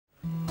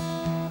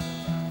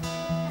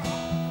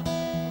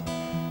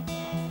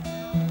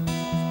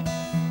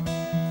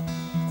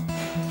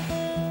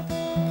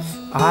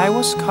I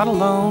was caught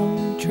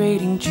alone,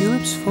 trading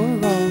tulips for a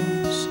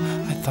rose.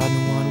 I thought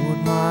no one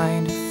would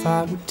mind if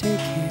I would take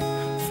it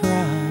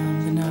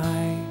from the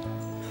night,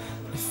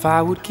 if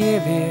I would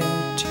give it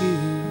to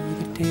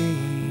the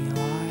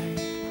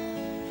daylight.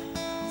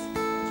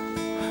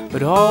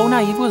 But oh,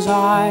 naive was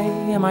I,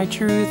 and my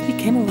truth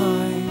became a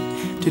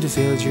lie to the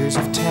villagers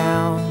of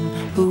town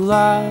who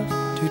love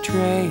to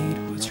trade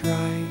what's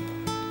right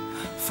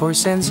for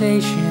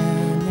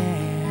sensation.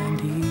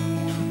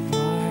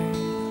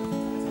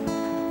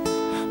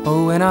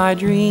 Oh, when I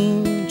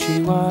dreamed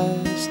she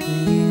was the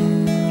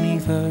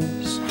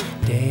universe,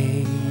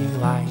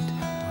 daylight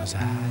was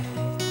I.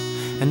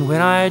 And when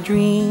I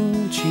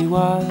dreamed she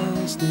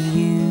was the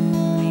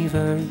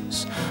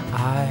universe,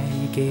 I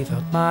gave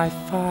up my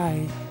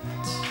fights,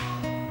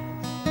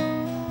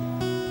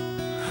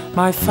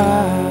 my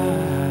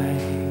fights,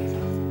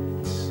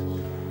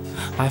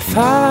 my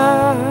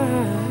fights.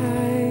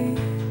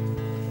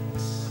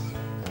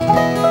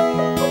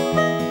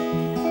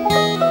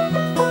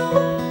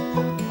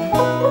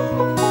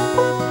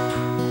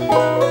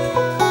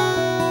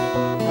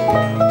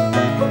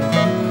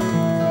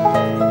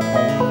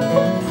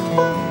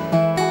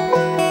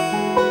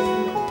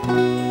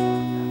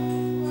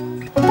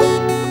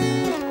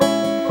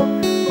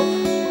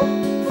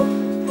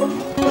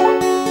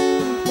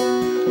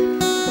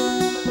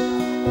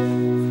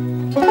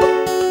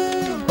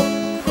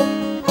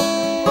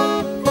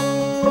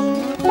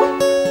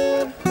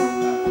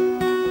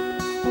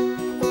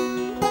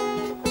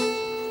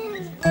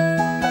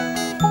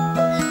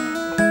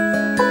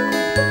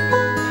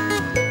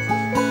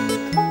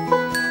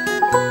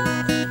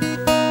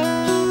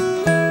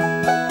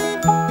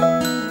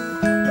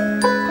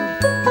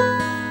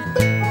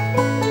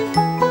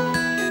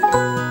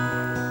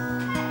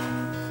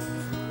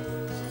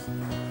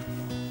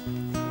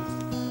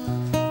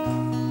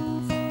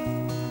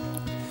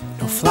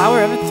 Flower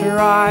ever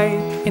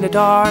thrive in the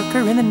dark or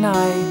in the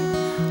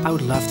night. I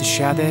would love to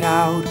shout that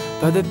out,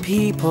 but the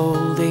people,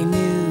 they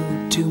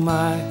knew too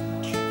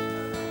much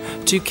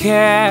to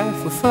care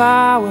for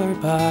flower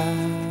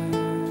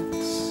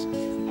buds.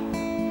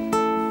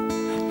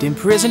 Dim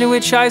prison in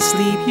which I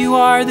sleep, you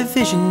are the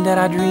vision that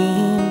I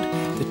dreamed.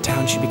 The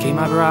town, she became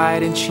my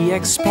bride, and she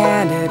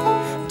expanded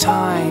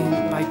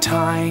time by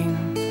time.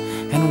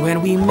 And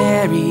when we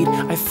married,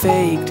 I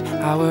faked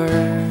our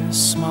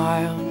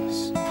smiles.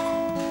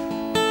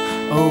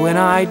 Oh, when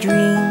I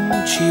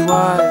dreamed she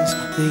was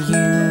the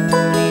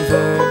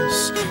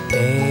universe,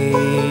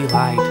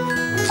 daylight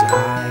was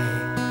I.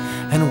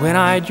 And when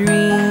I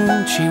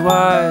dreamed she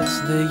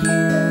was the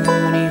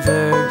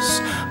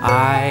universe,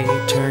 I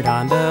turned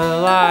on the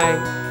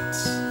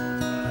lights,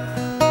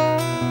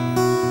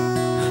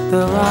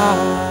 the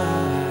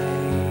lights,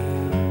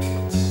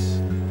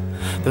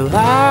 the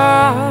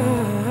lights.